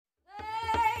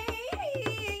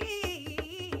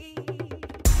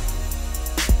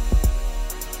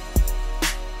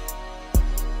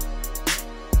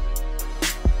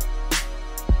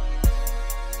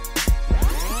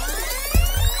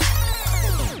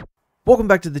Welcome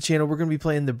back to the channel. We're going to be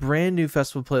playing the brand new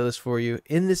festival playlist for you.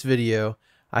 In this video,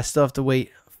 I still have to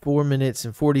wait 4 minutes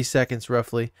and 40 seconds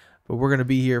roughly, but we're going to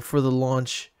be here for the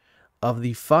launch of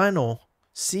the final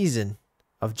season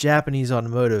of Japanese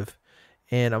Automotive,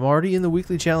 and I'm already in the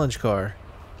weekly challenge car,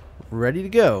 ready to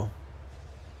go.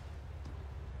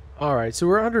 Alright, so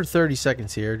we're under 30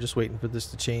 seconds here, just waiting for this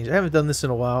to change. I haven't done this in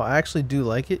a while. I actually do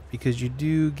like it because you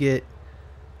do get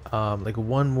like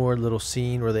one more little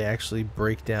scene where they actually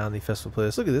break down the festival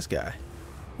playlist. Look at this guy.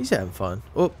 He's having fun.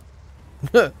 Oh.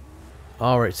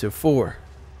 Alright, so 4,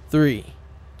 3,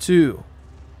 2,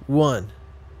 1.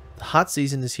 The hot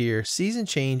season is here. Season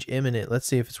change imminent. Let's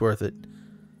see if it's worth it.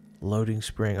 Loading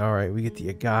spring. Alright, we get the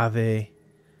agave.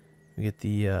 We get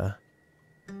the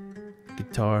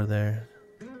guitar there.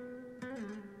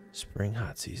 Spring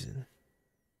hot season.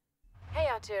 Hey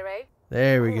Arturo.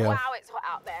 There we go. Wow, it's hot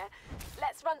out there.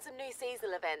 Let's run some new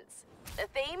seasonal events. The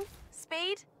theme,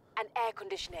 speed, and air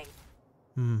conditioning.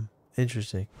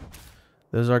 Interesting.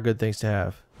 Those are good things to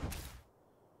have.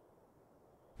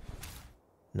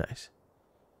 Nice.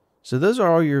 So those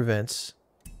are all your events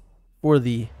for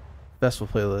the festival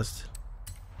playlist.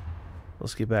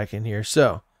 Let's get back in here.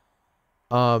 So,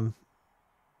 I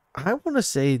want to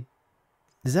say,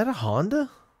 is that a Honda?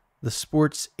 The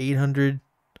Sports 800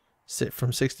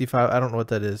 from 65. I don't know what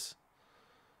that is.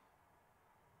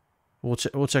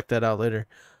 We'll check that out later.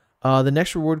 The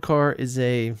next reward car is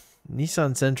a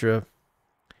Nissan Sentra.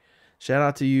 Shout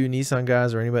out to you Nissan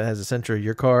guys, or anybody that has a Sentra.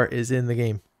 Your car is in the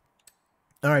game.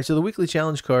 Alright, so the weekly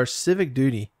challenge car, Civic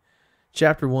Duty,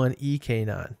 Chapter 1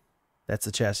 EK9. That's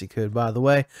the chassis code, by the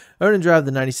way. Own and drive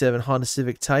the 97 Honda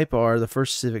Civic Type R, the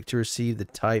first Civic to receive the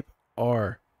Type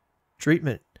R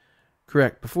treatment.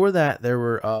 Correct. Before that, there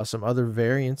were some other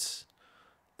variants.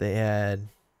 They had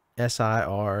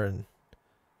SIR and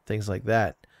things like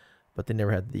that, but they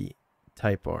never had the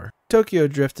Type R. Tokyo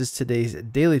Drift is today's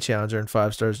daily challenger in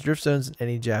 5 stars drift zones in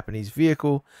any Japanese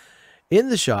vehicle. In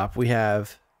the shop, we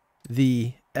have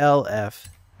the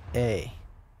LFA.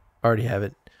 Already have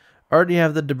it. Already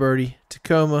have the DeBerti,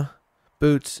 Tacoma,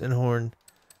 boots, and horn.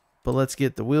 But let's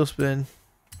get the wheel spin.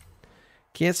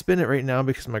 Can't spin it right now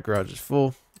because my garage is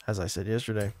full, as I said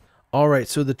yesterday. Alright,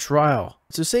 so the trial.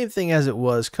 So same thing as it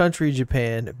was. Country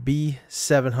Japan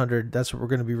B700. That's what we're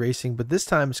going to be racing. But this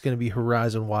time it's going to be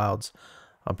Horizon Wilds.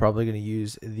 I'm probably going to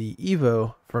use the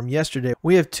Evo from yesterday.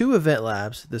 We have 2 event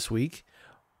labs this week.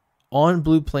 On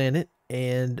Blue Planet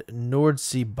and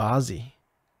Nordsee Bazi.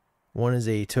 One is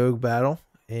a Togue battle,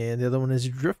 and the other one is a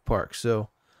Drift Park. So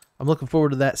I'm looking forward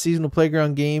to that. Seasonal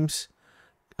Playground Games.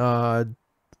 Yeah,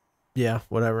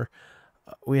 whatever.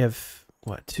 We have,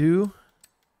 what, 2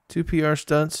 PR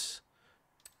stunts,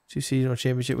 2 seasonal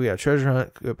championship. We got a treasure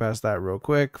hunt. Go past that real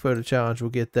quick. Photo challenge. We'll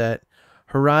get that.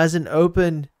 Horizon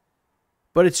Open,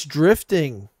 but it's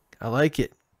drifting. I like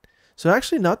it. So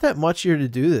actually not that much here to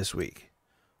do this week.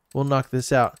 We'll knock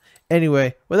this out.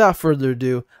 Anyway, without further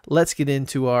ado, let's get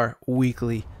into our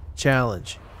weekly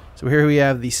challenge. So here we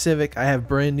have the Civic. I have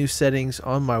brand new settings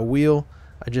on my wheel.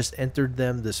 I just entered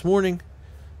them this morning.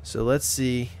 So let's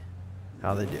see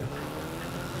how they do.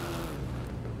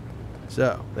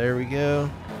 So there we go.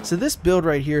 So this build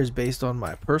right here is based on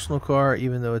my personal car,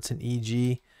 even though it's an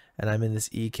EG and I'm in this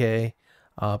EK.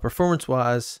 Performance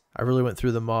wise, I really went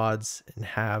through the mods and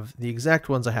have the exact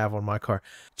ones I have on my car.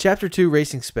 Chapter 2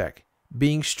 racing spec.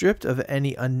 Being stripped of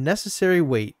any unnecessary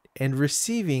weight and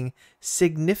receiving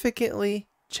significantly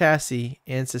chassis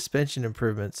and suspension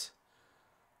improvements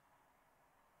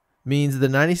means the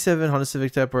 97 Honda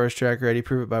Civic Type R is track ready.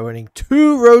 Prove it by winning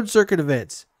 2 road circuit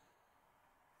events.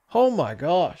 Oh my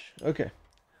gosh. Okay.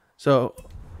 So,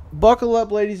 buckle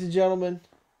up, ladies and gentlemen.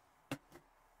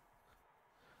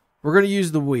 We're going to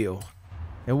use the wheel.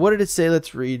 And what did it say?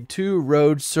 Let's read. 2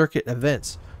 road circuit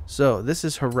events. So, this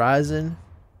is Horizon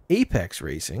Apex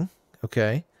Racing.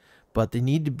 Okay. But they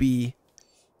need to be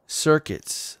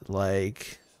circuits.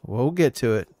 Like, we'll get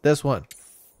to it. This one.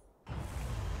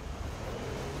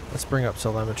 Let's bring up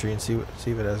telemetry and see if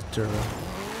it has turbo.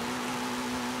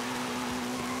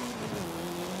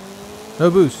 No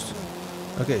boost.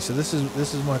 Okay, so this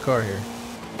is my car here.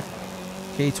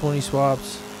 K20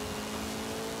 swaps.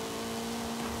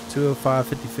 205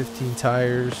 50/15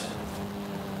 tires.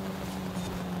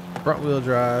 Front wheel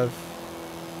drive.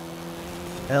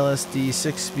 LSD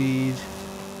 6-speed.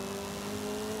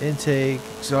 Intake,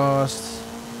 exhaust.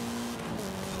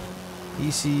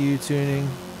 ECU tuning.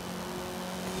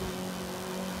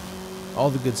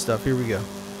 All the good stuff. Here we go.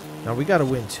 Now we got to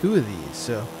win 2 of these,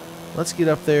 so let's get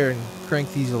up there and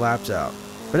crank these laps out.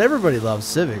 But everybody loves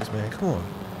Civics, man. Come on.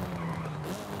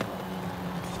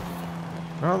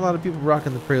 Not a lot of people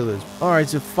rocking the Preludes. Alright,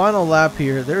 so final lap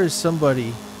here. There is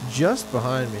somebody just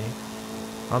behind me.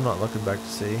 I'm not looking back to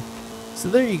see. So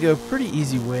there you go. Pretty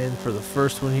easy win for the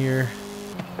first one here.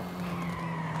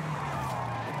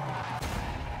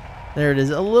 There it is.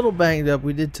 A little banged up.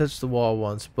 We did touch the wall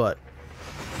once, but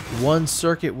one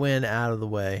circuit win out of the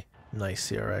way. Nice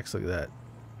CRX. Look at that.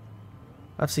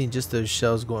 I've seen just those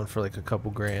shells going for like a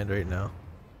couple grand right now.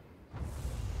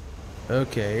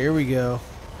 Okay, here we go.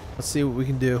 Let's see what we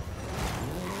can do.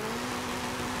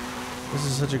 This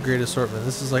is such a great assortment.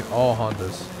 This is like all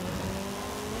Hondas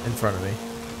in front of me.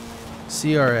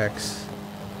 CRX.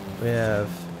 We have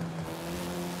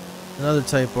another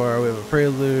Type R. We have a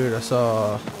Prelude. I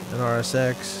saw an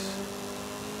RSX.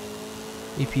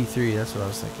 EP3, that's what I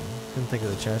was thinking. Couldn't think of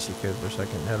the chassis code for a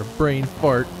second. Had a brain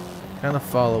fart. Kind of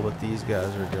follow what these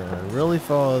guys are doing. Really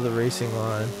follow the racing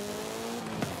line.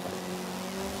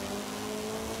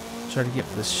 Try to get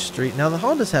this straight. Now the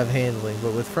Hondas have handling,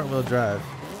 but with front wheel drive,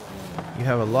 you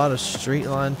have a lot of straight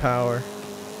line power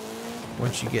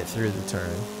once you get through the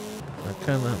turn. I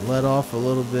kind of let off a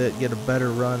little bit, get a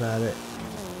better run at it.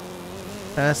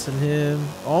 Passing him.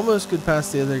 Almost could pass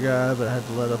the other guy, but I had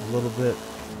to let up a little bit.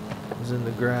 Was in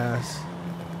the grass.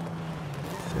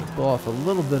 Gonna pull off a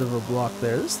little bit of a block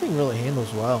there. This thing really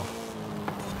handles well.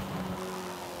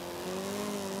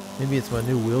 Maybe it's my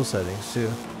new wheel settings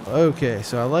too. Okay,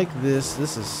 so I like this.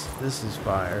 This is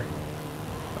fire.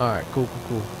 Alright, cool.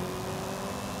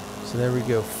 So there we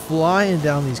go. Flying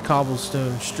down these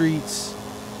cobblestone streets.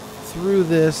 Through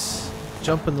this.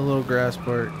 Jumping the little grass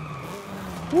part.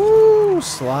 Woo!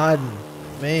 Sliding.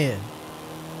 Man.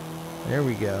 There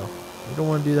we go. You don't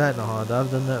want to do that in a Honda. I've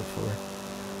done that before.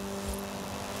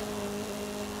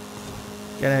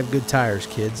 Gotta have good tires,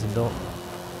 kids, and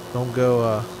don't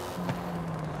go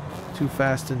too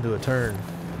fast into a turn.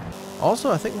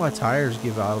 Also, I think my tires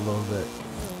give out a little bit.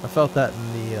 I felt that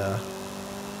in the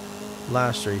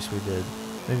last race we did.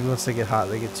 Maybe once they get hot,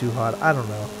 they get too hot. I don't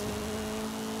know.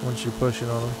 Once you're pushing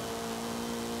on them.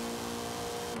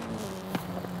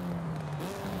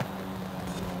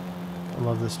 I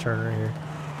love this turn right here.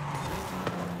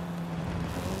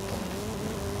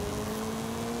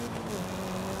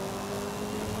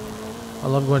 I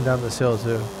love going down this hill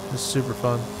too. This is super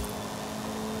fun.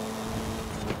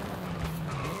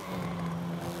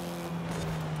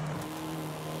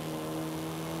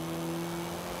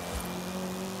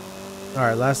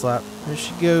 Alright, last lap. There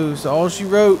she goes. All she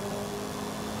wrote.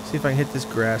 See if I can hit this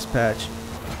grass patch.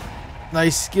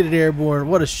 Nice. Get it airborne.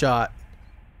 What a shot.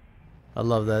 I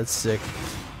love that. It's sick.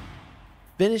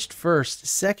 Finished first.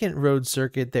 Second road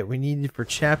circuit that we needed for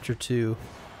Chapter 2.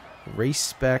 Race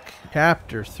spec.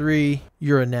 Chapter 3.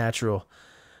 You're a natural.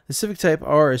 The Civic Type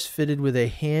R is fitted with a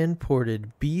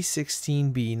hand-ported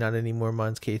B16B, not anymore,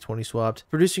 mine's K20 swapped,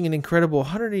 producing an incredible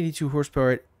 182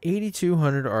 horsepower at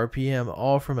 8,200 RPM,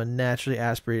 all from a naturally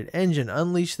aspirated engine.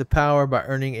 Unleash the power by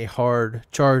earning a hard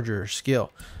charger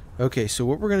skill. Okay, so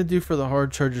what we're going to do for the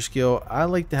hard charger skill, I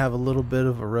like to have a little bit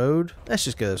of a road. Let's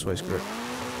just go this way, screw it.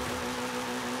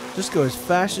 Just go as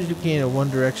fast as you can in one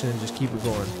direction and just keep it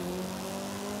going.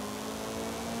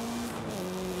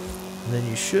 And then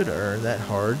you should earn that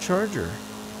hard charger.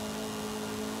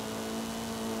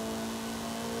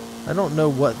 I don't know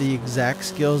what the exact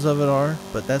skills of it are,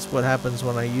 but that's what happens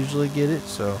when I usually get it,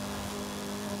 so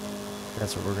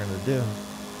that's what we're going to do.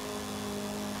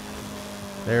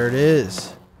 There it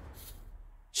is.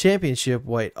 Championship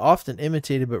white, often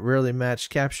imitated but rarely matched,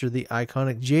 capture the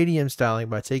iconic JDM styling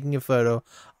by taking a photo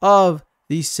of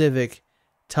the Civic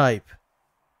Type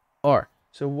R.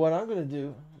 So what I'm going to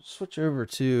do, switch over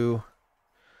to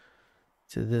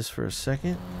this for a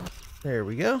second. There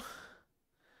we go.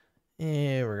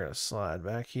 And we're going to slide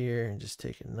back here and just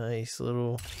take a nice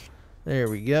little... There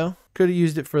we go. Could have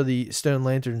used it for the stone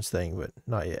lanterns thing, but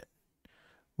not yet.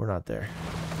 We're not there.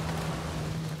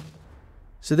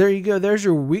 So there you go. There's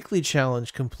your weekly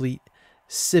challenge complete.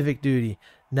 Civic Duty.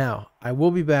 Now, I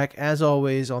will be back, as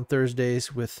always, on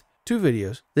Thursdays with 2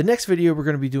 videos. The next video, we're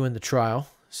going to be doing the trial.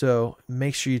 So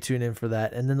make sure you tune in for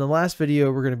that. And then the last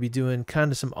video, we're going to be doing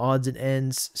kind of some odds and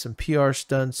ends, some PR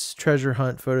stunts, treasure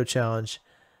hunt, photo challenge,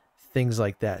 things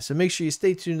like that. So make sure you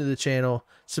stay tuned to the channel.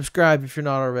 Subscribe if you're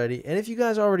not already. And if you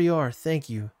guys already are, thank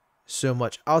you so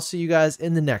much. I'll see you guys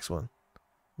in the next one.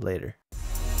 Later.